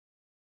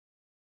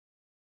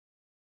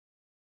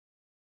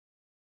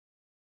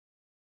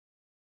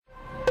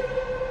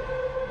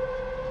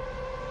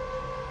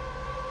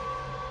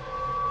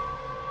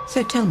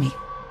So tell me,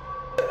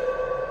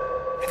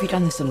 have you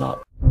done this a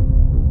lot?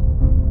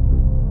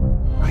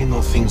 I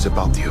know things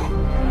about you.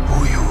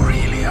 Who you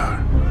really are.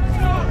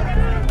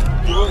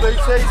 What they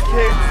say,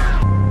 kids?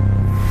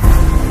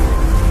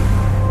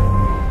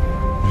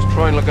 Just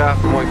try and look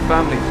after my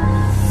family.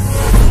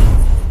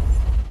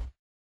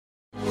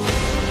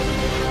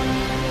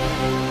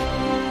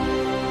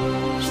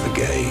 It's the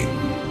game.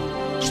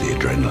 It's the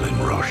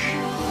adrenaline rush.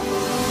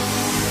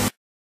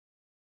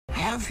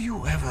 Have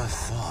you ever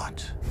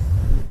thought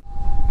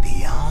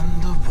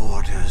beyond the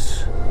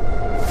borders?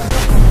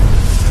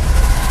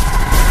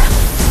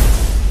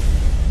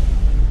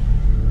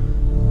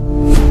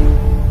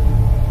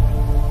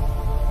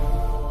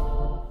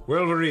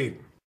 Wolverine,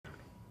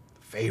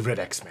 favorite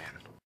X-Man.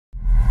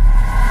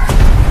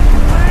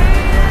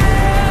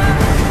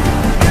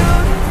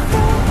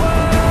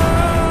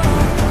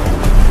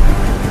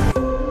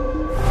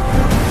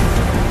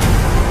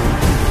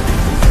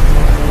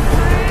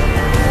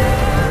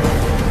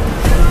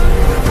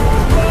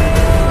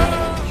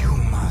 You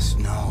must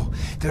know,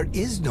 there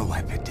is no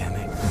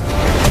epidemic.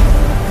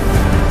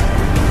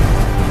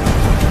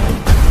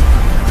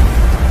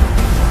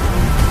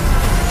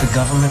 The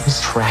government is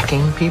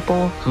tracking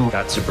people who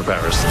got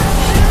superpowers.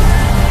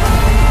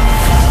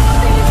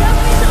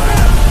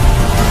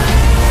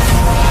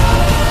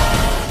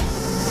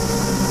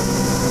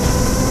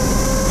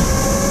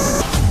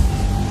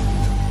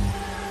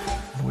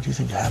 What do you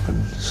think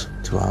happens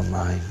to our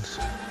minds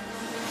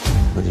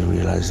when you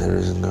realize there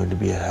isn't going to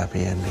be a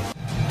happy ending?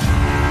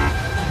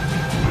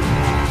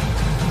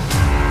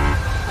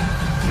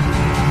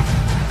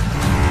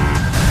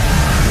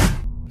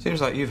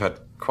 Seems like you've had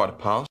quite a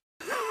past.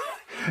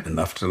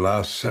 Enough to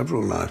last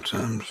several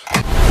lifetimes.